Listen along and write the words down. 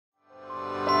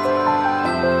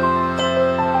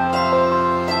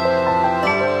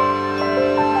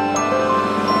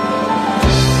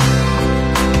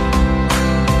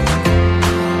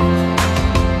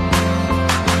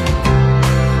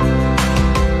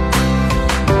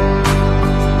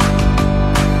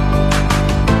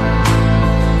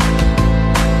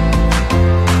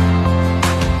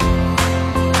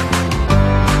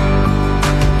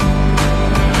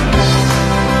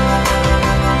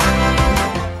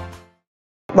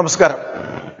നമസ്കാരം.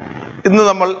 ഇന്ന്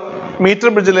നമ്മൾ മീറ്റർ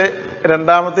ബ്രിഡ്ജിലെ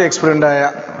രണ്ടാമത്തെ എക്സ്പെരിമെന്റ് ആയ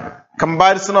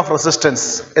കമ്പാരിസൺ ഓഫ് റെസിസ്റ്റൻസ്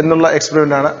എന്നുള്ള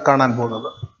എക്സ്പെരിമെന്റ് ആണ് കാണാൻ പോകുന്നത്.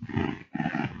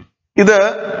 ഇത്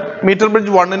മീറ്റർ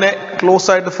ബ്രിഡ്ജ് 1നെ ക്ലോസ്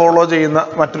ആയിട്ട് ഫോളോ ചെയ്യുന്ന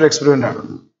മറ്റൊരു എക്സ്പെരിമെന്റ് ആണ്.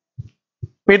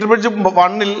 മീറ്റർ ബ്രിഡ്ജ്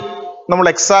 1ൽ നമ്മൾ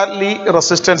എക്സാക്ട്ലി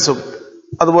റെസിസ്റ്റൻസും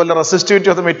അതുപോലെ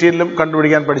റെസിസ്റ്റിവിറ്റി ഓഫ് ദ മെറ്റീരിയലും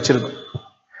കണ്ടുപിടിക്കാൻ പഠിച്ചിരുന്നു.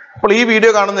 അപ്പോൾ ഈ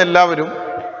വീഡിയോ കാണുന്ന എല്ലാവരും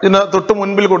ഇതിന് തൊട്ട്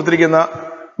മുൻപിൽ കൊടുത്തിരിക്കുന്ന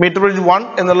മീറ്റർ ബ്രിഡ്ജ് 1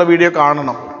 എന്നുള്ള വീഡിയോ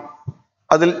കാണണം.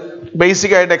 അതിൽ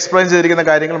ബേസിക് ആയിട്ട് എക്സ്പ്ലെയിൻ ചെയ്തിരിക്കുന്ന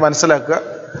കാര്യങ്ങൾ മനസ്സിലാക്കുക.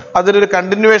 അതിലൊരു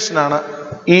കണ്ടിന്യൂവേഷനാണ്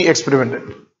ഈ എക്സ്പെരിമെന്റ്.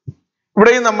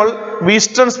 ഇവിടെയും നമ്മൾ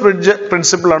വീസ്റ്റൺസ് ബ്രിഡ്ജ്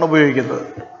പ്രിൻസിപ്പിൾ ആണ് ഉപയോഗിക്കുന്നത്.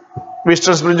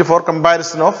 Wheatstone's bridge four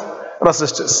comparison of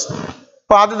resistance.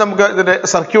 അപ്പൊ ആദ്യം നമുക്ക് ഇതിന്റെ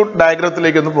സർക്യൂട്ട്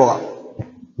ഡയഗ്രത്തിലേക്ക് ഒന്ന് പോകാം.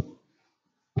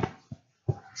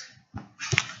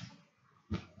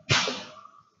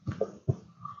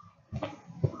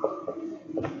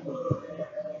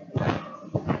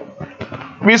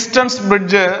 വീസ്റ്റൺസ്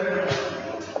ബ്രിഡ്ജ്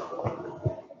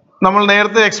നമ്മൾ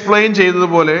നേരത്തെ എക്സ്പ്ലെയിൻ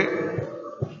ചെയ്തതുപോലെ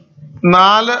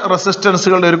 4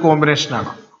 റെസിസ്റ്റൻസുകളുടെ ഒരു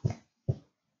കോമ്പിനേഷനാണ്.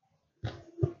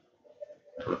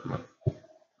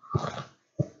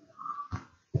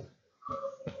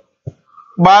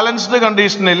 ബാലൻസ്ഡ്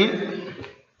കണ്ടീഷനിൽ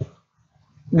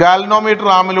ഗാൽവനോമീറ്റർ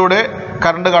ആമിലൂടെ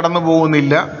കറണ്ട് കടന്നു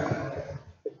പോകുന്നില്ല.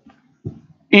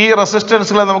 ഈ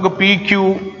റെസിസ്റ്റൻസുകളെ നമുക്ക്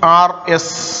PQRS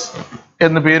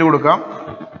എന്ന് പേര് കൊടുക്കാം.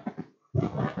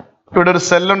 ഇവിടെ ഒരു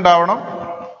സെൽ ഉണ്ടാവണം.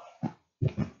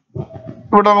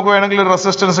 ഇവിടെ നമുക്ക് വേണമെങ്കിൽ ഒരു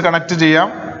റെസിസ്റ്റൻസ് കണക്ട് ചെയ്യാം.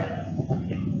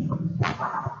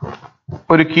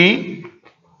 ഒരു കീ.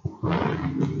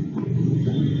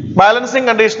 ബാലൻസിങ്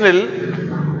കണ്ടീഷനിൽ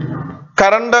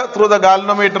കറണ്ട് ത്രൂ ദ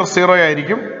ഗാൽവനോമീറ്റർ 0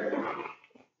 ആയിരിക്കും.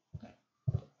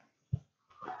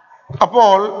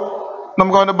 അപ്പോൾ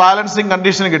നമുക്ക് അവന്റെ ബാലൻസിങ്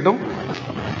കണ്ടീഷൻ കിട്ടും.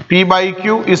 P/Q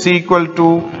is equal to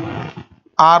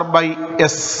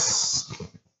R/S.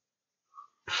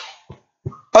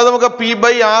 അത് നമുക്ക്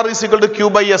P/R is equal to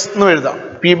Q/S എന്ന് എഴുതാം.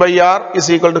 P/R is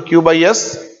equal to Q/S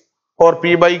or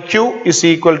P/Q is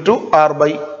equal to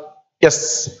R/S.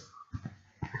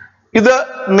 ഇത്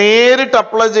നേരിട്ട്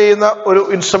അപ്ലൈ ചെയ്യുന്ന ഒരു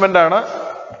ഇൻസ്ട്രുമെന്റ് ആണ്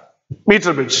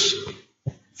മീറ്റർ ബ്രിഡ്ജ്.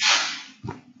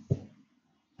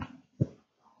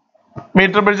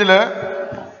 മീറ്റർ ബ്രിഡ്ജില്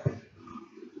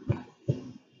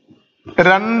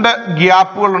 2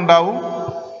 ഗ്യാപ്പുകൾ ഉണ്ടാവും.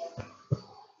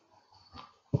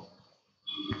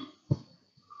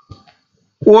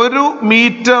 ഒരു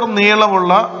മീറ്റർ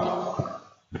നീളമുള്ള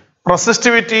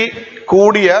റെസിസ്റ്റിവിറ്റി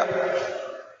കൂടിയ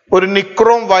ഒരു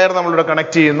നിക്രോം വയർ നമ്മളിവിടെ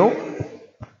കണക്ട് ചെയ്യുന്നു.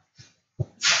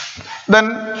 ദെൻ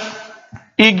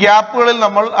ഈ ഗ്യാപ്പുകളിൽ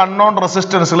നമ്മൾ അൺനോൺ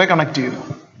റെസിസ്റ്റൻസുകളെ കണക്ട് ചെയ്യുന്നു.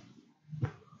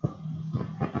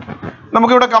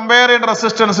 നമുക്കിവിടെ കമ്പയർ ചെയ്യേണ്ട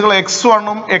റെസിസ്റ്റൻസുകൾ X1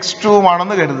 ഉം X2 ഉം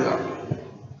ആണെന്ന് കരുതുക.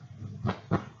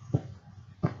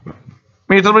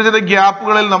 മീറ്റർ ബ്രിഡ്ജിന്റെ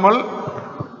ഗ്യാപ്പുകളിൽ നമ്മൾ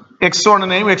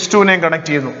X1നെയും X2നെയും കണക്ട്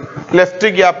ചെയ്യുന്നു. ലെഫ്റ്റ്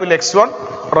ഗ്യാപ്പിൽ X1,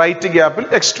 റൈറ്റ് ഗ്യാപ്പിൽ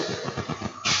X2.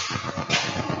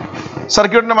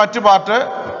 സർക്യൂട്ടിന്റെ മറ്റു പാർട്ട്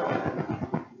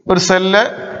ഒരു സെല്ല്,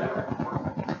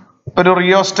 ഒരു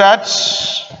റിയോസ്റ്റാറ്റ്,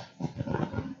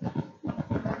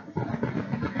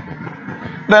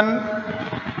 ദെൻ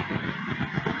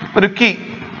ഒരു കീ.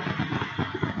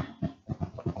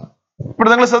 ഇവിടെ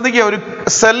നിങ്ങൾ ശ്രദ്ധിക്കുക, ഒരു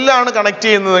സെല്ലാണ് കണക്ട്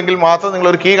ചെയ്യുന്നതെങ്കിൽ മാത്രം നിങ്ങൾ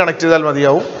ഒരു കീ കണക്ട് ചെയ്താൽ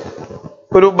മതിയാവും.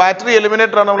 ഒരു ബാറ്ററി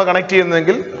എലിമിനേറ്റർ ആണ് നമ്മൾ കണക്ട്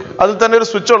ചെയ്യുന്നതെങ്കിൽ അതിൽ തന്നെ ഒരു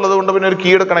സ്വിച്ച് ഉള്ളത് കൊണ്ട് പിന്നെ ഒരു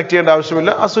കീയുടെ കണക്ട് ചെയ്യേണ്ട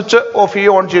ആവശ്യമില്ല. ആ സ്വിച്ച് ഓഫ്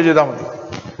ചെയ്യുകയോ ഓൺ ചെയ്യുകയോ ചെയ്താൽ മതി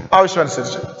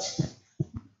ആവശ്യമനുസരിച്ച്.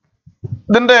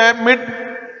 ഇതിന്റെ മിഡ്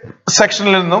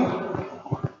സെക്ഷനിൽ നിന്നും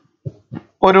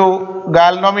ഒരു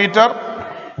ഗാൽവനോമീറ്റർ,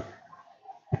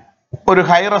 ഒരു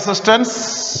high resistance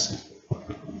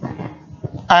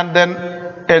and then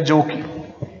A jockey.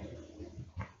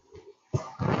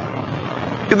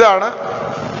 ഇതാണ്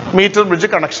മീറ്റർ ബ്രിഡ്ജ്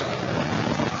കണക്ഷൻ.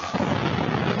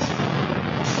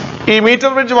 ഈ മീറ്റർ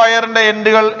ബ്രിഡ്ജ് വയറിന്റെ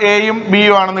എൻഡുകൾ എയും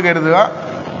ബിയും ആണെന്ന് കരുതുക.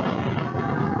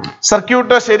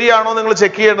 സർക്യൂട്ട് ശരിയാണോ നിങ്ങൾ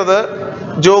ചെക്ക് ചെയ്യേണ്ടത്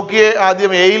ജോക്കിയെ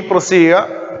ആദ്യം എയിൽ പ്രസ് ചെയ്യുക.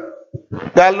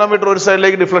 ഗാൽവനോമീറ്റർ ഒരു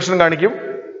സൈഡിലേക്ക് ഡിഫ്ലക്ഷൻ കാണിക്കും.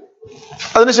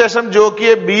 അതിനുശേഷം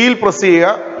ജോക്കിയെ ബിയിൽ പ്രസ് ചെയ്യുക.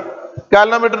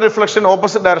 ഗാൽവനോമീറ്റർ ഡിഫ്ലക്ഷൻ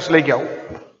ഓപ്പോസിറ്റ് ഡയറക്ഷനിലേക്ക് ആവും.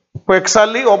 ഇപ്പോൾ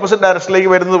എക്സാക്ട്ലി ഓപ്പോസിറ്റ്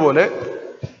ഡയറക്ഷനിലേക്ക് വരുന്നത് പോലെ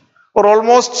ഒരു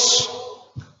ഓൾമോസ്റ്റ്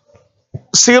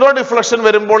 0 ഡിഫ്ലക്ഷൻ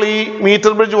വരുമ്പോൾ ഈ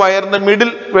മീറ്റർ ബ്രിഡ്ജ് വയറിന്റെ മിഡിൽ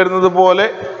വരുന്നത് പോലെ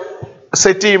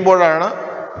സെറ്റ് ചെയ്യുമ്പോഴാണ്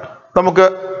നമുക്ക്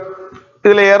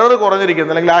ഇതിൽ എറർ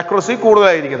കുറഞ്ഞിരിക്കുന്നത്, അല്ലെങ്കിൽ ആക്യുറസി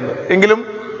കൂടുതലായിരിക്കുന്നത്. എങ്കിലും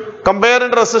കമ്പയർ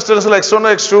ചെയ്യേണ്ട റെസിസ്റ്റൻസിൽ X1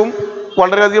 X2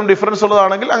 വളരെയധികം ഡിഫറൻസ്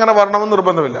ഉള്ളതാണെങ്കിൽ അങ്ങനെ വരണമെന്ന്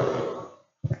നിർബന്ധമില്ല.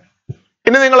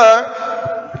 ഇനി നിങ്ങൾ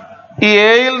ഈ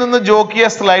എയിൽ നിന്ന് ജോക്കിയെ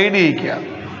സ്ലൈഡ് ചെയ്യിക്കുക,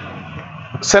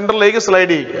 സെന്ററിലേക്ക്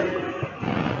സ്ലൈഡ് ചെയ്യിക്കുക.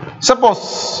 Suppose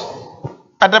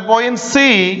at A point C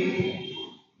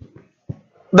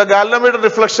the galvanometer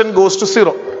reflection goes to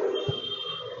 0.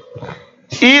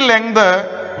 ഈ ലെങ്ത്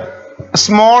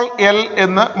സ്മോൾ എൽ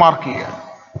എന്ന് മാർക്ക് ചെയ്യുക.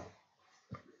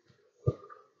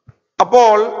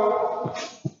 അപ്പോൾ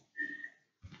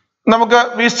നമുക്ക്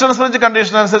വീസ്റ്റൺസ് ബ്രിഡ്ജ്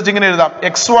കണ്ടീഷൻ അനുസരിച്ച് ഇങ്ങനെ എഴുതാം.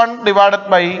 x1 divided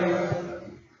by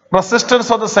resistance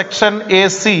of the section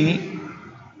AC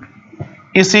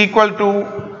is equal to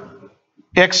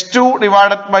x2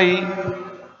 divided by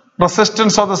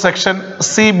resistance of the section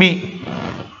CB.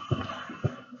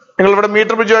 നിങ്ങൾ ഇവിടെ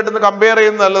മീറ്റർ ബ്രിഡ്ജുമായിട്ട് കമ്പയർ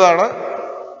ചെയ്യുന്നത് നല്ലതാണ്.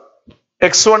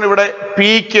 x1 ഇവിടെ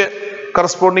Pക്ക്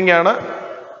കറസ്പോണ്ടിങ് ആണ്,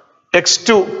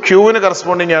 x2 Qന്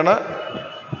കറസ്പോണ്ടിങ് ആണ്.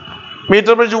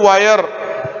 മീറ്റർ ബ്രിഡ്ജ്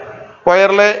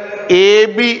വയറിലെ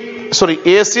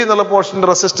AC എന്നുള്ള പോർഷൻ്റെ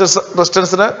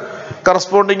റെസിസ്റ്റൻസിന്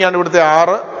കറസ്പോണ്ടിങ് ആണ് ഇവിടുത്തെ R.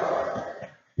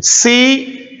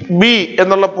 CB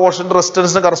എന്നുള്ള പോർഷൻ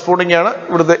റെസിസ്റ്റൻസിന് കറസ്പോണ്ടിങ് ആണ്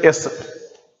ഇവിടുത്തെ S.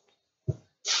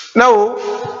 Now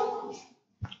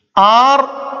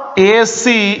RAC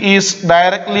is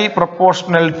directly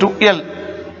proportional to L.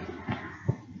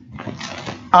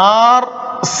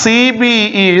 RCB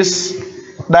is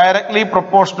directly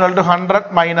proportional to 100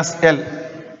 minus L.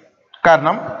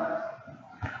 കാരണം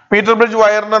മീറ്റർ ബ്രിഡ്ജ്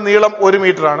വയറിന്റെ നീളം 1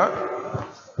 മീറ്റർ ആണ്.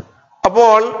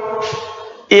 അപ്പോൾ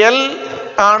L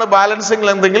ആണ് ബാലൻസിങ്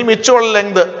ലെങ്ത് എങ്കിൽ മിച്ചമുള്ള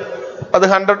ലെങ്ത് അത്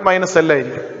 100 മൈനസ് L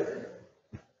ആയിരിക്കും.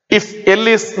 If L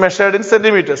is measured in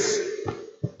centimetres.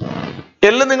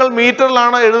 L നിങ്ങൾ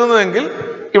മീറ്ററിലാണ് എഴുതുന്നതെങ്കിൽ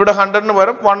ഇവിടെ 100ന്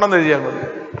പകരം 1 എന്ന് എഴുതിയാൽ മതി.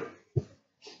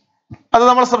 അത്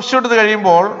നമ്മൾ സബ്സ്റ്റിറ്റ്യൂട്ട് ചെയ്ത്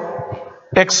കഴിയുമ്പോൾ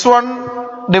x1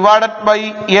 divided by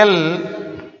L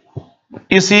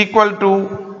is equal to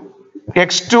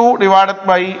x2 divided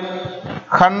by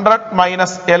 100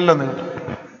 minus L എന്ന് കിട്ടും.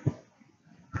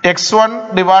 x1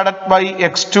 divided by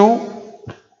x2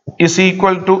 is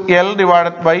equal to L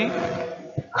divided by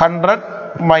 100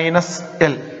 minus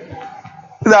L.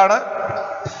 ഇതാണ്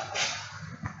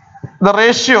the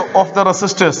ratio of the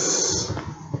resistors,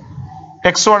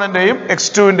 x1ന്റെയും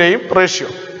x2ന്റെയും ratio.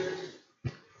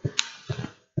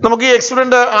 നമുക്ക് ഈ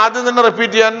experiment ആദ്യം തന്നെ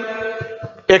repeat ചെയ്യാൻ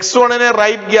x1നെ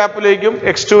right ഗ്യാപ്പിലേക്കും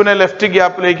x2നെ left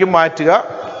ഗ്യാപ്പിലേക്കും മാറ്റുക.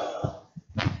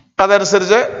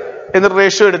 അതനുസരിച്ച് എന്നിട്ട്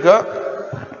റേഷ്യോ എടുക്കുക.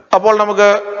 അപ്പോൾ നമുക്ക്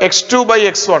x2 by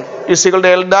x1 is equal to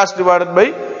L dash divided by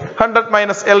 100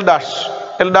 minus L dash.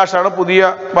 L dash ആണ് പുതിയ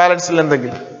ബാലൻസിൽ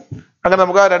എന്തെങ്കിലും. അങ്ങനെ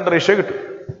നമുക്ക് ആ രണ്ട് റേഷ്യോ കിട്ടും.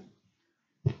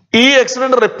 ഈ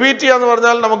എക്സ്പെരിമെന്റ് റിപ്പീറ്റ് ചെയ്യാന്ന്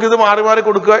പറഞ്ഞാൽ നമുക്കിത് മാറി മാറി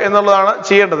കൊടുക്കുക എന്നുള്ളതാണ്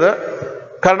ചെയ്യേണ്ടത്.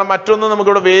 കാരണം മറ്റൊന്നും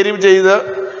നമുക്കിവിടെ വേരി ചെയ്ത്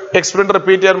എക്സ്പെരിമെന്റ്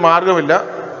റിപ്പീറ്റ് ചെയ്യാൻ മാർഗമില്ല.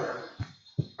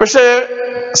 പക്ഷേ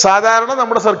സാധാരണ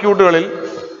നമ്മുടെ സർക്യൂട്ടുകളിൽ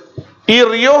ഈ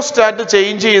റിയോസ്റ്റാറ്റ്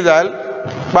ചേഞ്ച് ചെയ്താൽ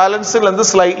ബാലൻസിൽ എന്ത്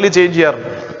സ്ലൈറ്റ്ലി ചേഞ്ച് ചെയ്യാറുണ്ട്.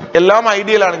 എല്ലാം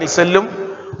ഐഡിയൽ ആണെങ്കിൽ, സെല്ലും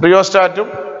റിയോസ്റ്റാറ്റും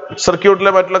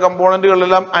സർക്യൂട്ടിലെ മറ്റുള്ള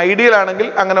കമ്പോണന്റുകളെല്ലാം ഐഡിയൽ ആണെങ്കിൽ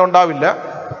അങ്ങനെ ഉണ്ടാവില്ല.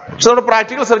 പക്ഷെ നമ്മുടെ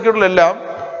പ്രാക്ടിക്കൽ സർക്യൂട്ടിലെല്ലാം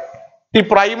ഈ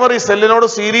പ്രൈമറി സെല്ലിനോട്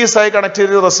സീരീസ് ആയി കണക്ട്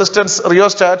ചെയ്ത റെസിസ്റ്റൻസ്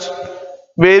റിയോസ്റ്റാറ്റ്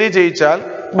വേരി ചെയ്യിച്ചാൽ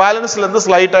ബാലൻസിൽ എന്ത്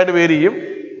സ്ലൈറ്റ് ആയിട്ട് വേരി ചെയ്യും.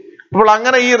 അപ്പോൾ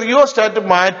അങ്ങനെ ഈ റിയോസ്റ്റാറ്റ്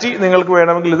മാറ്റി നിങ്ങൾക്ക്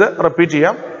വേണമെങ്കിൽ ഇത് റിപ്പീറ്റ്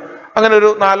ചെയ്യാം. അങ്ങനെ ഒരു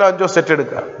 4-5 സെറ്റ്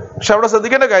എടുക്കുക. പക്ഷെ അവിടെ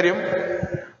ശ്രദ്ധിക്കേണ്ട കാര്യം,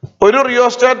 ഒരു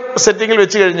റിയോസ്റ്റാറ്റ് സെറ്റിങ്ങിൽ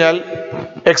വെച്ച് കഴിഞ്ഞാൽ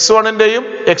x1ന്റെയും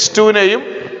x2നെയും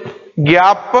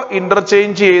ഗ്യാപ്പ്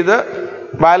ഇന്റർചേഞ്ച് ചെയ്ത്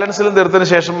ബാലൻസിലും തീർത്തതിന്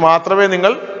ശേഷം മാത്രമേ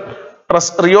നിങ്ങൾ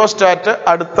റിയോസ്റ്റാറ്റ്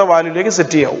അടുത്ത വാല്യൂലേക്ക്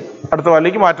സെറ്റ് ചെയ്യാവൂ, അടുത്ത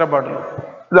വാല്യൂലേക്ക് മാറ്റാൻ പാടുള്ളൂ.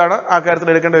 ഇതാണ് ആ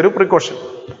കാര്യത്തിൽ എടുക്കേണ്ട ഒരു പ്രിക്കോഷൻ.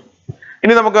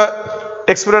 ഇനി നമുക്ക്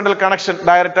എക്സ്പെരിമെന്റൽ കണക്ഷൻ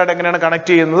ഡയറക്റ്റ് ആയിട്ട് എങ്ങനെയാണ് കണക്ട്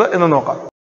ചെയ്യുന്നത് എന്ന് നോക്കാം.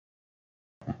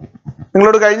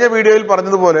 നിങ്ങളോട് കഴിഞ്ഞ വീഡിയോയിൽ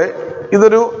പറഞ്ഞതുപോലെ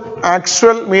ഇതൊരു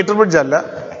ആക്ച്വൽ മീറ്റർ ബ്രിഡ്ജ് അല്ല.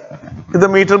 ഇത്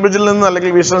മീറ്റർ ബ്രിഡ്ജിൽ നിന്ന്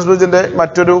അല്ലെങ്കിൽ വീസ്റ്റൺസ് ബ്രിഡ്ജിന്റെ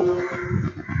മറ്റൊരു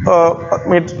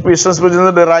വീസ്റ്റൺസ് ബ്രിഡ്ജിൽ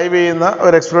നിന്ന് ഡിറൈവ് ചെയ്യുന്ന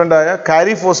ഒരു എക്സ്പെരിമെന്റ് ആയ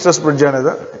കാരി ഫോസ്റ്റേഴ്സ്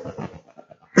ബ്രിഡ്ജാണിത്.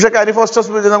 പക്ഷെ കാരി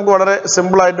ഫോസ്റ്റേഴ്സ് ബ്രിഡ്ജ് നമുക്ക് വളരെ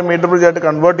സിമ്പിൾ ആയിട്ട് മീറ്റർ ബ്രിഡ്ജ് ആയിട്ട്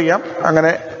കൺവേർട്ട് ചെയ്യാം.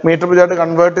 അങ്ങനെ മീറ്റർ ബ്രിഡ്ജ് ആയിട്ട്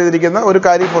കൺവേർട്ട് ചെയ്തിരിക്കുന്ന ഒരു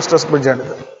കാരി ഫോസ്റ്റേഴ്സ്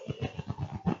ബ്രിഡ്ജാണിത്.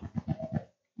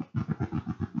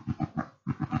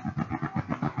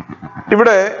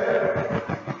 ഇവിടെ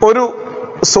ഒരു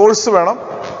സോഴ്സ് വേണം.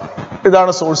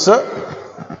 ഇതാണ് സോഴ്സ്.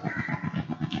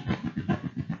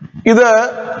 ഇത്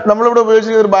നമ്മളിവിടെ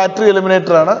ഉപയോഗിച്ചിരിക്കുന്ന ഒരു ബാറ്ററി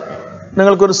എലിമിനേറ്റർ ആണ്.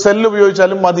 നിങ്ങൾക്കൊരു സെല്ല്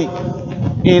ഉപയോഗിച്ചാലും മതി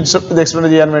ഈ ഇത്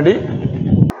എക്സ്പെരിമെന്റ് ചെയ്യാൻ വേണ്ടി.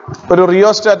 ഒരു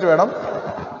റിയോസ്റ്റാറ്റ് വേണം.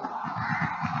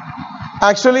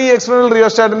 ആക്ച്വലി ഈ എക്സ്പെരിമെന്റിൽ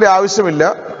റിയോസ്റ്റാറ്റിന്റെ ആവശ്യമില്ല.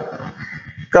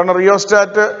 കാരണം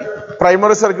റിയോസ്റ്റാറ്റ്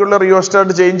പ്രൈമറി സർക്യൂട്ടിലെ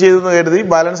റിയോസ്റ്റാറ്റ് ചേഞ്ച് ചെയ്തെന്ന് കരുതി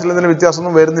ബാലൻസിൽ എന്തെങ്കിലും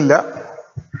വ്യത്യാസമൊന്നും വരുന്നില്ല.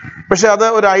 പക്ഷെ അത്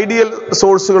ഒരു ഐഡിയൽ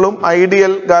സോഴ്സുകളും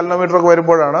ഐഡിയൽ ഗാൽവനോമീറ്റർ ഒക്കെ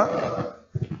വരുമ്പോഴാണ്.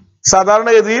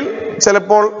 സാധാരണഗതിയിൽ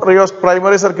ചിലപ്പോൾ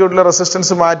പ്രൈമറി സർക്യൂട്ടിലെ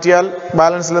റെസിസ്റ്റൻസ് മാറ്റിയാൽ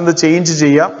ബാലൻസിൽ എന്ത് ചേഞ്ച്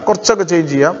ചെയ്യാം, കുറച്ചൊക്കെ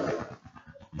ചേഞ്ച് ചെയ്യാം.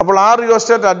 അപ്പോൾ ആ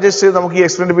റിയോസ്റ്റാറ്റ് അഡ്ജസ്റ്റ് ചെയ്ത് നമുക്ക് ഈ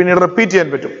എക്സ്പെരിമെന്റ് പിന്നീട് റിപ്പീറ്റ് ചെയ്യാൻ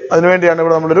പറ്റും. അതിനുവേണ്ടിയാണ്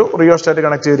ഇവിടെ നമ്മളൊരു റിയോസ്റ്റാറ്റ്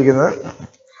കണക്ട് ചെയ്തിരിക്കുന്നത്.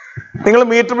 നിങ്ങൾ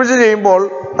മീറ്റർ ബ്രിഡ്ജ് ചെയ്യുമ്പോൾ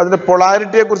അതിന്റെ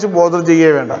പൊളാരിറ്റിയെ കുറിച്ച് ബോധം ചെയ്യേ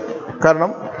വേണ്ട.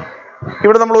 കാരണം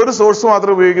ഇവിടെ നമ്മൾ ഒരു സോഴ്സ്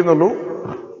മാത്രമേ ഉപയോഗിക്കുന്നുള്ളൂ.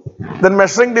 ദെൻ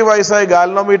മെഷറിംഗ് ഡിവൈസായ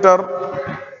ഗാൽവനോമീറ്റർ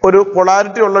ഒരു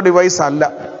പൊളാരിറ്റി ഉള്ള ഡിവൈസ് അല്ല.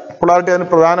 പൊളാരിറ്റി അതിന്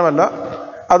പ്രധാനമല്ല.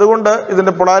 അതുകൊണ്ട്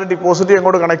ഇതിൻ്റെ പൊളാരിറ്റി പോസിറ്റീവ്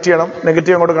എങ്ങോട്ട് കണക്ട് ചെയ്യണം,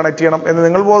 നെഗറ്റീവ് എങ്ങോട്ട് കണക്ട് ചെയ്യണം എന്ന്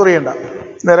നിങ്ങൾ ബോധർ ചെയ്യേണ്ട.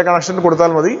 നേരെ കണക്ഷൻ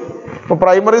കൊടുത്താൽ മതി. ഇപ്പോൾ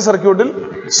പ്രൈമറി സർക്യൂട്ടിൽ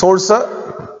സോഴ്സ്,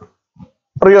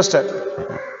 റിയോസ്റ്റാറ്റ്.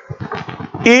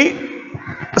 ഈ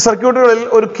സർക്യൂട്ടുകളിൽ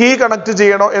ഒരു കീ കണക്ട്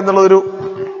ചെയ്യണോ എന്നുള്ളൊരു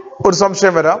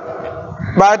സംശയം വരാം.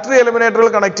 ബാറ്ററി എലിമിനേറ്ററുകൾ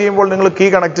കണക്ട് ചെയ്യുമ്പോൾ നിങ്ങൾ കീ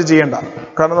കണക്ട് ചെയ്യേണ്ട.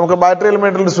 കാരണം നമുക്ക് ബാറ്ററി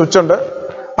എലിമിനേറ്ററിൽ സ്വിച്ച് ഉണ്ട്.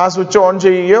 ആ സ്വിച്ച് ഓൺ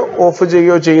ചെയ്യുകയോ ഓഫ്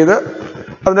ചെയ്യുകയോ ചെയ്ത്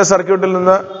അതിൻ്റെ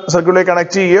സർക്യൂട്ടിലേക്ക്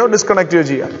കണക്ട് ചെയ്യുകയോ ഡിസ്കണക്ട് ചെയ്യുകയോ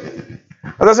ചെയ്യാം.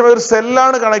 അതേസമയം ഒരു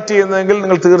സെല്ലാണ് കണക്ട് ചെയ്യുന്നതെങ്കിൽ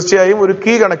നിങ്ങൾ തീർച്ചയായും ഒരു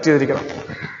കീ കണക്ട് ചെയ്തിരിക്കണം.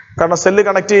 കാരണം സെല്ല്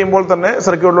കണക്ട് ചെയ്യുമ്പോൾ തന്നെ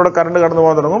സർക്യൂട്ടിലൂടെ കറണ്ട് കടന്നു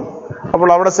പോകാൻ തുടങ്ങും. അപ്പോൾ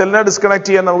അവിടെ സെല്ലിനെ ഡിസ്കണക്ട്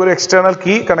ചെയ്യാൻ നമുക്കൊരു എക്സ്റ്റേണൽ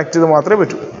കീ കണക്ട് ചെയ്ത് മാത്രമേ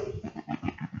പറ്റൂ.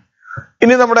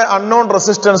 ഇനി നമ്മുടെ അൺനോൺ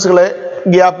റെസിസ്റ്റൻസുകളെ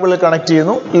ഗ്യാപ്പുകളിൽ കണക്ട്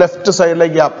ചെയ്യുന്നു. ലെഫ്റ്റ് സൈഡിലെ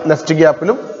ഗ്യാപ്പ് ലെഫ്റ്റ്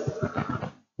ഗ്യാപ്പിലും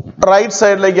റൈറ്റ്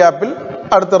സൈഡിലെ ഗ്യാപ്പിൽ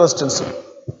അടുത്ത റെസിസ്റ്റൻസും.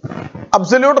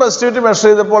 അബ്സല്യൂട്ട് റെസിസ്റ്റിവിറ്റി മെഷർ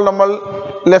ചെയ്തപ്പോൾ നമ്മൾ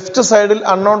ലെഫ്റ്റ് സൈഡിൽ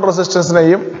അൺനോൺ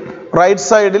റെസിസ്റ്റൻസിനെയും റൈറ്റ്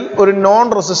സൈഡിൽ ഒരു നോൺ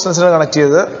റെസിസ്റ്റൻസിനെ കണക്ട്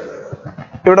ചെയ്ത്,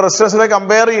 ഇവിടെ റെസിസ്റ്റൻസിനെ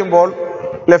കമ്പയർ ചെയ്യുമ്പോൾ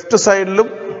ലെഫ്റ്റ് സൈഡിലും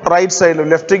റൈറ്റ് സൈഡിലും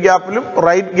ലെഫ്റ്റ് ഗ്യാപ്പിലും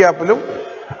റൈറ്റ് ഗ്യാപ്പിലും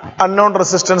അൺനോൺ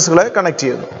റെസിസ്റ്റൻസുകളെ കണക്ട്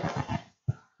ചെയ്യുന്നു.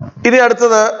 ഇനി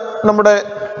അടുത്തത് നമ്മുടെ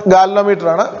ഗാൽവനോമീറ്റർ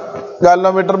ആണ്.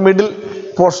 ഗാൽവനോമീറ്റർ മിഡിൽ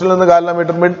പോർഷനിൽ നിന്ന്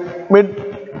ഗാൽവനോമീറ്റർ മിഡ്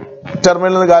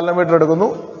ടെർമിനലിൽ നിന്ന് ഗാൽവനോമീറ്റർ എടുക്കുന്നു.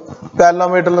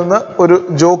 ഗാൽവനോമീറ്ററിൽ നിന്ന് ഒരു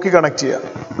ജോക്കി കണക്ട് ചെയ്യുക.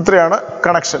 ഇത്രയാണ്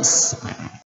കണക്ഷൻസ്.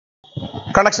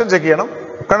 കണക്ഷൻ ചെക്ക് ചെയ്യണം.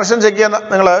 കണക്ഷൻ ചെക്ക് ചെയ്യാൻ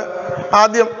നിങ്ങൾ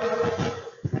ആദ്യം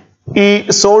ഈ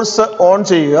സോഴ്സ് ഓൺ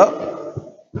ചെയ്യുക.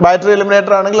 ബാറ്ററി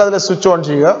എലിമിനേറ്റർ ആണെങ്കിൽ അതിലെ സ്വിച്ച് ഓൺ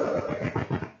ചെയ്യുക.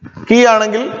 കീ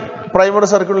ആണെങ്കിൽ പ്രൈമറി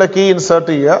സർക്യൂട്ടിലെ കീ ഇൻസേർട്ട്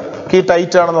ചെയ്യുക. കീ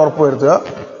ടൈറ്റ് ആണെന്ന് ഉറപ്പ് വരുത്തുക.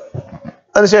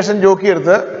 അതിനുശേഷം ജോക്കി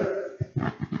എടുത്ത്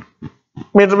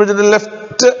മീറ്റർ ബ്രിഡ്ജിന്റെ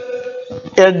ലെഫ്റ്റ്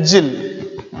എഡ്ജിൽ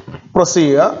പ്രസ്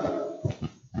ചെയ്യുക.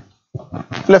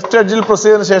 ലെഫ്റ്റ് എഡ്ജിൽ പ്രസ്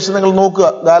ചെയ്തതിനു ശേഷം നിങ്ങൾ നോക്കുക,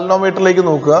 ഗാൽവനോമീറ്ററിലേക്ക്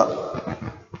നോക്കുക.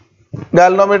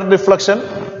 ഗാൽവനോമീറ്റർ ഡിഫ്ലക്ഷൻ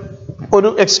ഒരു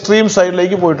എക്സ്ട്രീം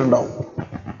സൈഡിലേക്ക് പോയിട്ടുണ്ടാവും.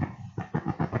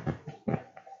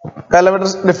 ഗാൽവനോമീറ്റർ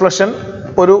ഡിഫ്ലക്ഷൻ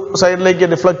ഒരു സൈഡിലേക്ക്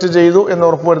ഡിഫ്ലക്റ്റ് ചെയ്തു എന്ന്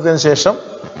ഉറപ്പുവരുത്തിയതിനു ശേഷം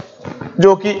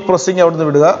ജോക്കി പ്രസ്സിങ് അവിടുന്ന്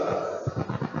വിടുക.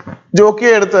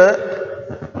 ജോക്കിയെ എടുത്ത്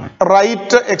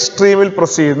റൈറ്റ് എക്സ്ട്രീമിൽ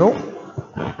പ്രസ് ചെയ്യുന്നു.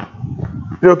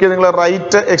 ജോക്കിയെ നിങ്ങൾ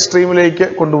റൈറ്റ് എക്സ്ട്രീമിലേക്ക്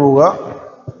കൊണ്ടുപോവുക.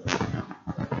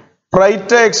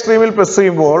 റൈറ്റ് എക്സ്ട്രീമിൽ പ്രസ്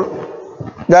ചെയ്യുമ്പോൾ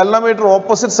ഗാൽവനോമീറ്റർ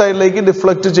ഓപ്പോസിറ്റ് സൈഡിലേക്ക്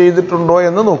ഡിഫ്ലക്റ്റ് ചെയ്തിട്ടുണ്ടോ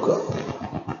എന്ന് നോക്കുക.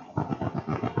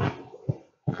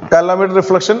 Galvanometer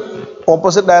reflection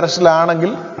opposite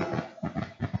ഡയറക്ഷനിലാണെങ്കിൽ,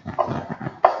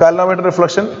 galvanometer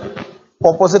reflection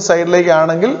opposite സൈഡിലേക്ക്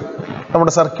ആണെങ്കിൽ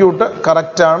നമ്മുടെ സർക്യൂട്ട്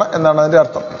കറക്റ്റ് ആണ് എന്നാണ് അതിൻ്റെ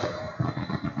അർത്ഥം.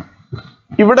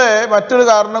 ഇവിടെ മറ്റൊരു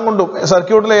കാരണം കൊണ്ടും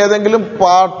സർക്യൂട്ടിലെ ഏതെങ്കിലും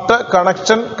പാർട്ട്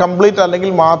കണക്ഷൻ കംപ്ലീറ്റ്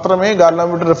അല്ലെങ്കിൽ മാത്രമേ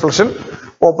ഗാൽവനോമീറ്റർ റിഫ്ലക്ഷൻ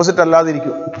ഓപ്പോസിറ്റ്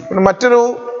അല്ലാതിരിക്കും.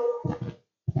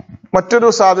 മറ്റൊരു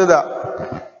സാധ്യത,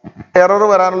 എറർ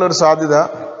വരാനുള്ള ഒരു സാധ്യത,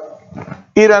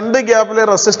 ഈ രണ്ട് ഗ്യാപ്പിലെ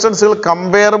റെസിസ്റ്റൻസുകൾ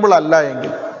കമ്പയറബിൾ അല്ല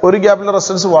എങ്കിൽ, ഒരു ഗ്യാപ്പിലെ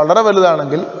റെസിസ്റ്റൻസ് വളരെ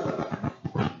വലുതാണെങ്കിൽ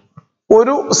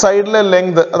ഒരു സൈഡിലെ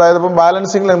ലെങ്ത്, അതായത് ഇപ്പം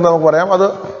ബാലൻസിങ് ലെങ്ത് നമുക്ക് പറയാം, അത്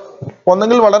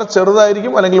ഒന്നെങ്കിൽ വളരെ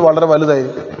ചെറുതായിരിക്കും അല്ലെങ്കിൽ വളരെ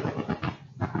വലുതായിരിക്കും.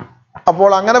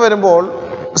 അപ്പോൾ അങ്ങനെ വരുമ്പോൾ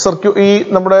ഈ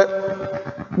നമ്മുടെ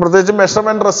പ്രത്യേകിച്ച്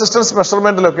മെഷർമെന്റ്, റെസിസ്റ്റൻസ്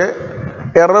മെഷർമെന്റിലൊക്കെ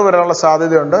എറർ വരാനുള്ള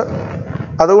സാധ്യതയുണ്ട്.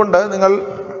 അതുകൊണ്ട് നിങ്ങൾ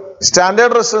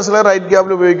സ്റ്റാൻഡേർഡ് റെസിസ്റ്റൻസിലെ റൈറ്റ്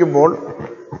ഗ്യാപ്പിൽ ഉപയോഗിക്കുമ്പോൾ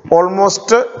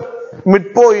ഓൾമോസ്റ്റ്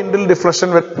മിഡ് പോയിന്റിൽ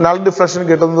നൾ ഡിഫ്ലക്ഷൻ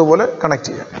കിട്ടുന്നത് പോലെ കണക്ട്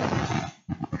ചെയ്യാം.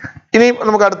 ഇനി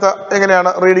നമുക്ക് അടുത്ത എങ്ങനെയാണ്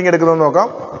റീഡിംഗ് എടുക്കുന്നത് നോക്കാം.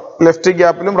 ലെഫ്റ്റ്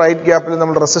ഗ്യാപ്പിലും റൈറ്റ് ഗ്യാപ്പിലും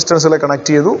നമ്മൾ റെസിസ്റ്റൻസുകളെ കണക്ട്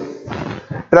ചെയ്തു.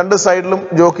 രണ്ട് സൈഡിലും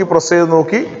ജോക്കി പ്രസ് ചെയ്ത്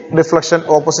നോക്കി ഡിഫ്ലക്ഷൻ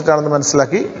ഓപ്പോസിറ്റ് ആണെന്ന്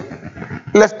മനസ്സിലാക്കി.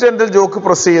 ലെഫ്റ്റ് എൻഡിൽ ജോക്ക്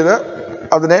പ്രസ് ചെയ്ത്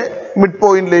അതിനെ മിഡ്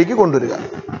പോയിന്റിലേക്ക് കൊണ്ടുവരിക.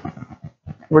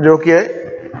 അപ്പോൾ ജോക്കിയെ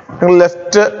നിങ്ങൾ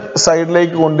ലെഫ്റ്റ്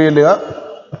സൈഡിലേക്ക് കൊണ്ടുചെല്ലുക.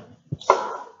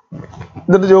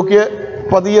 എന്നിട്ട് ജോക്കിയെ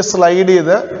പതിയെ സ്ലൈഡ്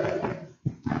ചെയ്ത്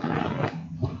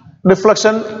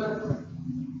ഡിഫ്ലക്ഷൻ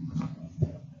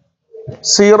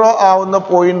 0 ആവുന്ന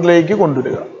പോയിന്റിലേക്ക്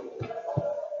കൊണ്ടുവരിക.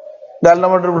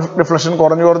 ഗാൽവനോമീറ്റർ ഡിഫ്ലക്ഷൻ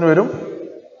കുറഞ്ഞു വരും.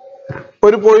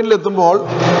 ഒരു പോയിന്റിൽ എത്തുമ്പോൾ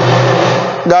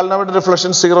ഗാൽവനോമീറ്റർ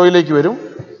ഡിഫ്ലക്ഷൻ 0യിലേക്ക് വരും.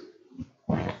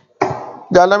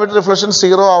 ഗാൽവനോമീറ്റർ ഡിഫ്ലക്ഷൻ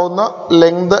 0 ആവുന്ന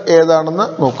ലെങ്ത് ഏതാണെന്ന്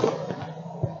നോക്കുക.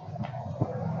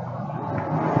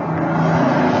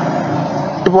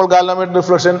 ഇപ്പോൾ ഗാൽവനോമീറ്റർ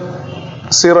ഡിഫ്ലക്ഷൻ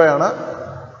 0 ആണ്.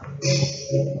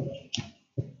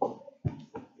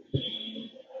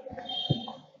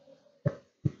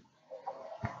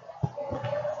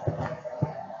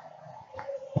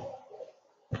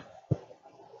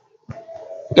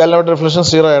 ഗാൽവനോമീറ്റർ ഡിഫ്ലക്ഷൻ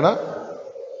 0 ആണ്.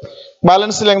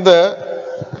 ബാലൻസ് ലെങ്ത്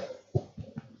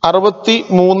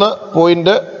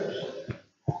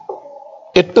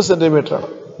 63.8 സെന്റിമീറ്റർ ആണ്.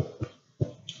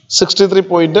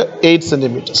 63.8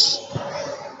 സെന്റിമീറ്റേഴ്സ്.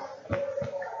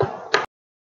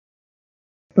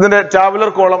 ഇതിന്റെ ടാബുലർ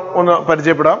കോളം ഒന്ന്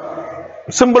പരിചയപ്പെടാം.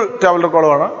 Simple tabular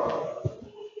കോളമാണ്.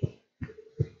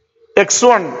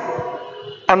 X1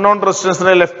 unknown resistance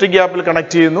left gap will connect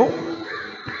ചെയ്യുന്നു.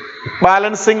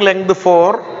 Balancing length for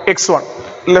X1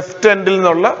 left end ൽ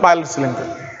നിന്നുള്ള balance length.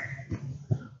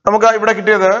 നമുക്ക് ഇവിടെ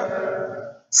കിട്ടിയത്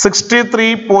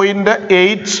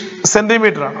 63.8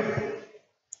 സെന്റിമീറ്റർ ആണ്.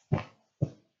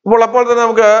 അപ്പോൾ തന്നെ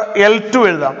നമുക്ക് L2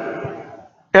 എഴുതാം.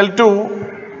 L2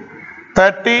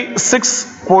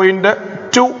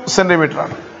 36.2 സെന്റിമീറ്റർ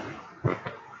ആണ്.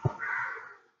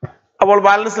 അപ്പോൾ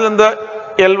ബാലൻസ് ലെന്ത്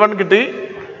L1 കിട്ടി,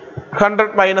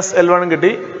 100 മൈനസ് L1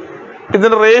 കിട്ടി.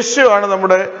 ഇതിന്റെ റേഷ്യോ ആണ്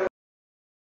നമ്മുടെ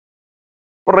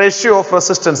ratio of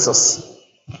resistances.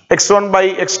 X1 by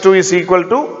X2 is equal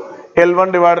to L1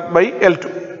 divided by L2.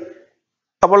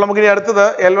 അപ്പോൾ നമുക്ക് ഇനി അടുത്തത്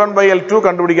L1 by L2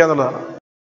 കണ്ടുപിടിക്കുക എന്നുള്ളതാണ്.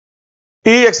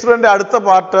 ഈ എക്സ്പെരിമെന്റ് അടുത്ത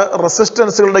പാർട്ട്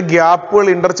റെസിസ്റ്റൻസുകളുടെ ഗ്യാപ്പുകൾ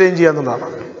ഇന്റർചേഞ്ച് ചെയ്യുക എന്നുള്ളതാണ്.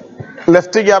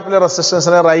 Left ഗ്യാപ്പിലെ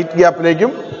റെസിസ്റ്റൻസിനെ right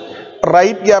ഗ്യാപ്പിലേക്കും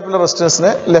right ഗ്യാപ്പിലെ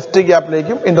റെസിസ്റ്റൻസിനെ left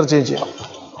ഗ്യാപ്പിലേക്കും interchange ചെയ്യണം.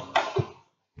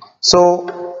 സോ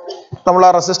നമ്മൾ ആ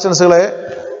റെസിസ്റ്റൻസുകളെ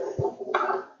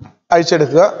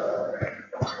അയച്ചെടുക്കുക.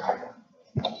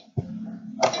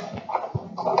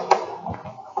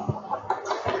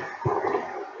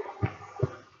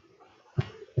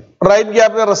 റൈറ്റ്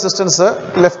ഗ്യാപ്പിലെ റെസിസ്റ്റൻസ്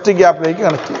ലെഫ്റ്റ് ഗ്യാപ്പിലേക്ക്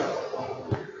കണക്ട് ചെയ്യും.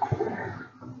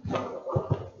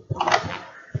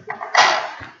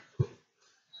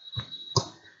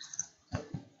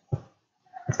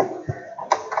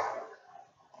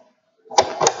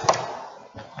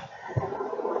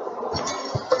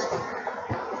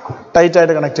 ടൈറ്റ്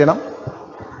ആയിട്ട് കണക്ട് ചെയ്യണം.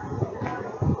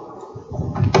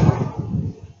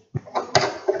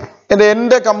 എൻ്റെ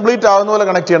എൻഡ് കംപ്ലീറ്റ് ആവുന്ന പോലെ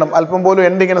കണക്ട് ചെയ്യണം. അല്പം പോലും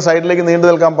എൻഡ് ഇങ്ങനെ സൈഡിലേക്ക് നീണ്ടു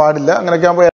നിൽക്കാൻ പാടില്ല. അങ്ങനെയൊക്കെ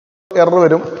ആകുമ്പോൾ എറർ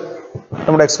വരും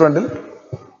നമ്മുടെ എക്സ്പെരിമെന്റിൽ.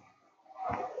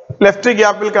 ലെഫ്റ്റ്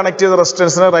ഗ്യാപ്പിൽ കണക്ട് ചെയ്ത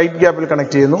റെസിസ്റ്റൻസിനെ റൈറ്റ് ഗ്യാപ്പിൽ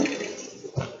കണക്ട് ചെയ്യുന്നു.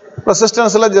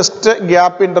 റെസിസ്റ്റൻസിലെ ജസ്റ്റ്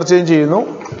ഗ്യാപ്പ് ഇന്റർചേഞ്ച് ചെയ്യുന്നു.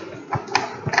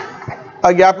 ആ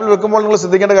ഗ്യാപ്പിൽ വെക്കുമ്പോൾ നിങ്ങൾ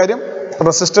ശ്രദ്ധിക്കേണ്ട കാര്യം,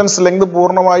 റെസിസ്റ്റൻസ് ലെങ്ത്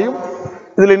പൂർണ്ണമായും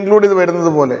ഇതിൽ ഇൻക്ലൂഡ് ചെയ്ത്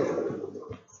വരുന്നത് പോലെ,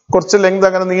 കുറച്ച് ലെങ്ത്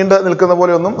അങ്ങനെ നീണ്ട് നിൽക്കുന്ന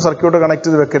പോലെ ഒന്നും സർക്യൂട്ട് കണക്ട്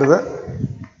ചെയ്ത് വെക്കരുത്.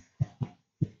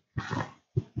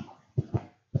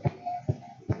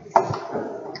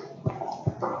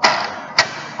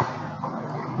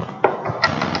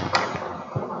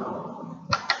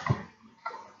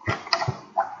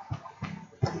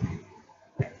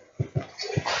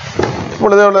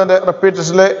 അപ്പോൾ ഇതേപോലെ തന്നെ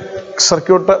റിപ്പീറ്റേഷനിലെ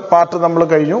സർക്യൂട്ട് പാർട്ട് നമ്മൾ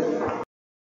കഴിഞ്ഞു.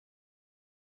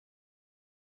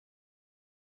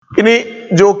 ഇനി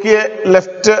ജോക്കിയെ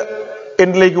ലെഫ്റ്റ്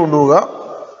എൻഡിലേക്ക് കൊണ്ടുപോവുക.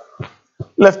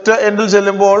 ലെഫ്റ്റ് എൻഡിൽ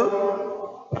ചെല്ലുമ്പോൾ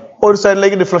ഒരു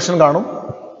സൈഡിലേക്ക് ഡിഫ്ലക്ഷൻ കാണും.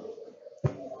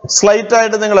 സ്ലൈറ്റ്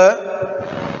ആയിട്ട് നിങ്ങൾ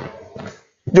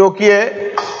ജോക്കിയെ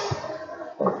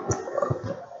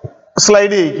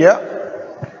സ്ലൈഡ് ചെയ്യിക്കുക.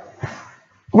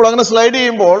 അപ്പോൾ അങ്ങനെ സ്ലൈഡ്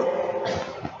ചെയ്യുമ്പോൾ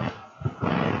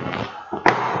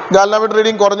ഗാൽവാനോമീറ്റർ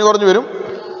റീഡിംഗ് കുറഞ്ഞു വരും.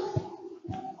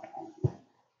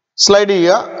 സ്ലൈഡ്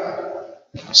ചെയ്യുക.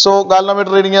 സോ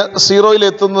ഗാൽവാനോമീറ്റർ റീഡിംഗ് 0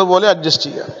 എത്തുന്നത് പോലെ അഡ്ജസ്റ്റ്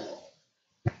ചെയ്യുക.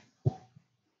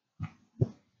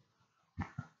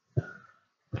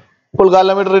 ഇപ്പോൾ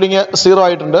ഗാൽവാനോമീറ്റർ റീഡിംഗ് 0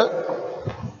 ആയിട്ടുണ്ട്.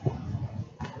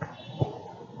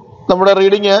 നമ്മുടെ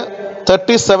റീഡിംഗ്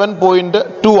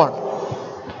 37.2 ആണ്.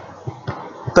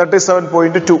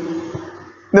 37.2.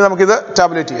 ഇനി നമുക്കിത്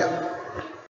ടാബുലേറ്റ് ചെയ്യാം.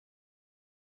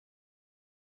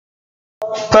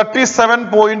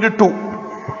 37.2.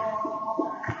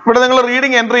 ഇവിടെ നിങ്ങൾ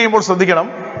റീഡിംഗ് എൻ്റർ ചെയ്യുമ്പോൾ ശ്രദ്ധിക്കണം,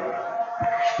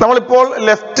 നമ്മളിപ്പോൾ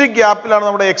ലെഫ്റ്റ് ഗ്യാപ്പിലാണ്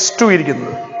നമ്മുടെ X2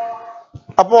 ഇരിക്കുന്നത്.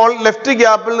 അപ്പോൾ ലെഫ്റ്റ്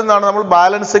ഗ്യാപ്പിൽ നിന്നാണ് നമ്മൾ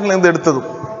ബാലൻസിംഗ് ലെങ്ത് എടുത്തതും.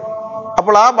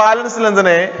 അപ്പോൾ ആ ബാലൻസ്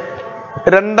ലെങ്തിനെ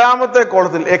രണ്ടാമത്തെ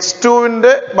കോളത്തിൽ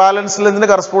X2വിന്റെ ബാലൻസ് ലെങ്തിന്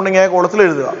കറസ്പോണ്ടിങ് ആയ കോളത്തിൽ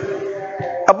എഴുതുക.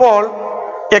 അപ്പോൾ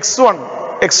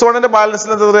X1ന്റെ ബാലൻസ്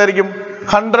ലെങ്ത് എത്രയായിരിക്കും?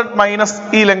 100 മൈനസ്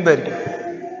ഈ ലെങ്ത് ആയിരിക്കും.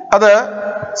 അത്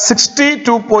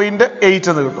 62.8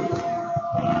 എന്ന് കിട്ടും.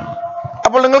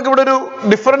 അപ്പോൾ നിങ്ങൾക്ക് ഇവിടെ ഒരു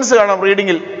ഡിഫറൻസ് കാണാം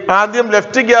റീഡിങ്ങിൽ. ആദ്യം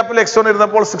ലെഫ്റ്റ് ഗ്യാപ്പിൽ X1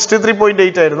 ഇരുന്നപ്പോൾ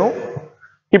 63.8 ആയിരുന്നു,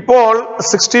 ഇപ്പോൾ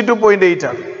 62.8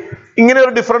 ആണ്. ഇങ്ങനെ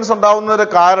ഒരു ഡിഫറൻസ് ഉണ്ടാവുന്നതിന്റെ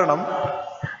കാരണം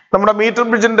നമ്മുടെ മീറ്റർ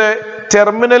ബ്രിഡ്ജിന്റെ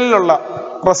ടെർമിനലിലുള്ള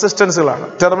റെസിസ്റ്റൻസുകളാണ്,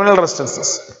 ടെർമിനൽ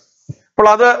റെസിസ്റ്റൻസസ്. അപ്പോൾ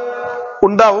അത്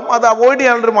ഉണ്ടാവും. അത് അവോയ്ഡ്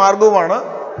ചെയ്യാനുള്ളൊരു മാർഗവുമാണ്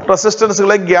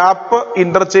റെസിസ്റ്റൻസുകളെ ഗ്യാപ്പ്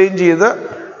ഇന്റർചേഞ്ച് ചെയ്ത്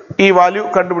ഈ വാല്യൂ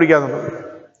കണ്ടുപിടിക്കാന്നുള്ളത്.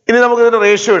 ഇനി നമുക്ക് ഇതിന്റെ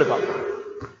റേഷ്യോ എടുക്കാം.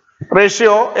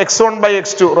 Ratio X1 by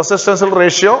X2 റെസിസ്റ്റൻസിൽ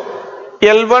ratio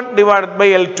L1 divided by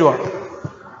L2 ആണ്.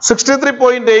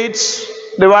 63.8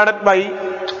 divided by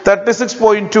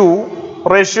 36.2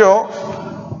 റേഷ്യോ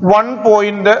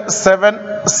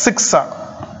 1.76 ആണ്.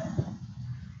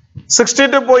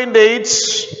 62.8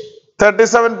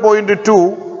 37.2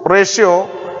 റേഷ്യോ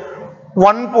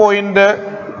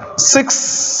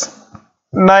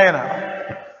 1.69 ആണ്.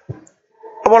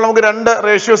 അപ്പോൾ നമുക്ക് രണ്ട്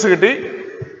റേഷ്യോസ് കിട്ടി.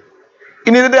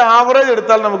 ഇനി ഇതിന്റെ ആവറേജ്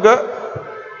എടുത്താൽ നമുക്ക്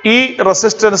ഈ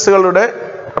റെസിസ്റ്റൻസുകളുടെ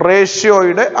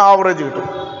റേഷ്യോയുടെ ആവറേജ് കിട്ടും.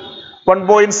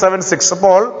 1.76.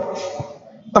 അപ്പോൾ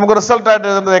നമുക്ക് റിസൾട്ട് ആയിട്ട്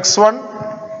എഴുതുന്നത് x1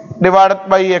 divided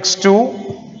by x2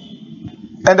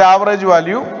 and average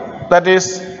value, that is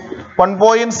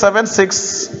 1.76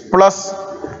 plus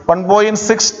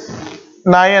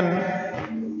 1.69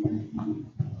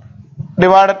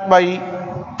 divided by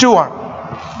 2 ആണ്,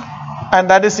 and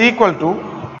that is equal to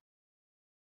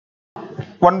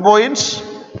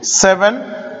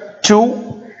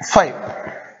 1.725.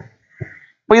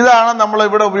 അപ്പോൾ ഇതാണ് നമ്മൾ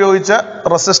ഇവിടെ ഉപയോഗിച്ച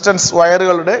റെസിസ്റ്റൻസ്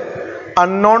വയറുകളുടെ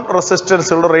അൺനോൺ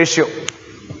റെസിസ്റ്റൻസുകളുടെ റേഷ്യോ.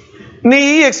 ഇനി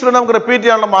ഈ എക്സ്പെരിമെന്റ് നമുക്ക് റിപ്പീറ്റ്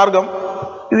ചെയ്യാനുള്ള മാർഗം,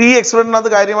 ഈ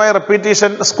എക്സ്പെരിമെന്റിനകത്ത് കാര്യമായ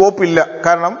റിപ്പീറ്റേഷൻ സ്കോപ്പ് ഇല്ല,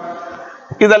 കാരണം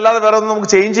ഇതല്ലാതെ വേറെ ഒന്നും നമുക്ക്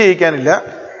ചേഞ്ച് ചെയ്യിക്കാനില്ല.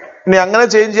 ഇനി അങ്ങനെ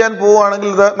ചേഞ്ച് ചെയ്യാൻ പോവുകയാണെങ്കിൽ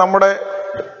ഇത് നമ്മുടെ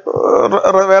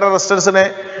വേറെ റെസിസ്റ്റൻസിനെ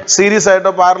സീരീസ്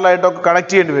ആയിട്ടോ പാരലായിട്ടോ ഒക്കെ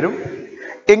കണക്ട് ചെയ്യേണ്ടി വരും.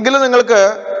 എങ്കിലും നിങ്ങൾക്ക്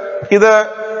ഇത്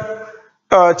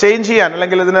ചേഞ്ച് ചെയ്യാൻ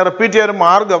അല്ലെങ്കിൽ ഇതിനെ റിപ്പീറ്റ് ചെയ്യാൻ ഒരു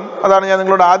മാർഗം, അതാണ് ഞാൻ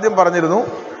നിങ്ങളോട് ആദ്യം പറഞ്ഞിരുന്നു.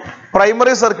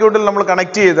 പ്രൈമറി സർക്യൂട്ടിൽ നമ്മൾ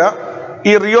കണക്ട് ചെയ്ത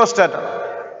ഈ റിയോസ്റ്റാറ്റ് ആണ്.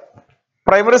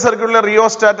 പ്രൈമറി സർക്യൂട്ടിലെ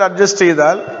റിയോസ്റ്റാറ്റ് അഡ്ജസ്റ്റ്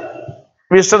ചെയ്താൽ,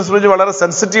 വിസ്റ്റൺസ് ബ്രിഡ്ജ് വളരെ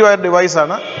സെൻസിറ്റീവായ ഡിവൈസ്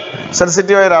ആണ്,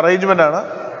 സെൻസിറ്റീവായ ഒരു അറേഞ്ച്മെന്റ് ആണ്.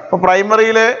 അപ്പോൾ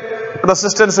പ്രൈമറിയിലെ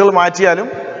റെസിസ്റ്റൻസുകൾ മാറ്റിയാലും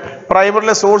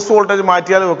പ്രൈമറിയിലെ സോഴ്സ് വോൾട്ടേജ്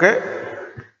മാറ്റിയാലും ഒക്കെ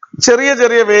ചെറിയ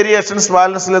ചെറിയ വേരിയേഷൻസ്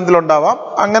ബാലൻസ് ലെന്തിലുണ്ടാവാം.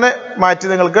 അങ്ങനെ മാറ്റി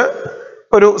നിങ്ങൾക്ക്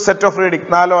ഒരു സെറ്റ് ഓഫ് റീഡിംഗ്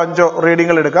 4-5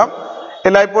 റീഡിങ്ങുകൾ എടുക്കാം.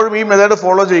 എല്ലായ്പ്പോഴും ഈ മെത്തേഡ്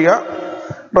ഫോളോ ചെയ്യുക.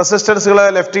 റെസിസ്റ്റൻസുകൾ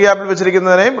ലെഫ്റ്റ് ഗ്യാപ്പിൽ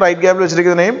വെച്ചിരിക്കുന്നതിനെയും റൈറ്റ് ഗ്യാപ്പിൽ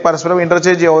വെച്ചിരിക്കുന്നതിനെയും പരസ്പരം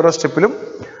ഇന്റർചേഞ്ച് ചെയ്യുക ഓരോ സ്റ്റെപ്പിലും,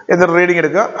 എന്നിട്ട് റീഡിംഗ്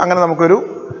എടുക്കുക. അങ്ങനെ നമുക്കൊരു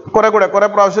കുറെ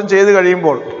പ്രാവശ്യം ചെയ്ത്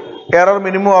കഴിയുമ്പോൾ എറർ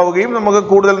മിനിമം ആവുകയും നമുക്ക്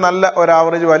കൂടുതൽ നല്ല ഒരു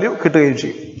ആവറേജ് വാല്യൂ കിട്ടുകയും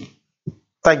ചെയ്യും.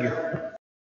 Thank you.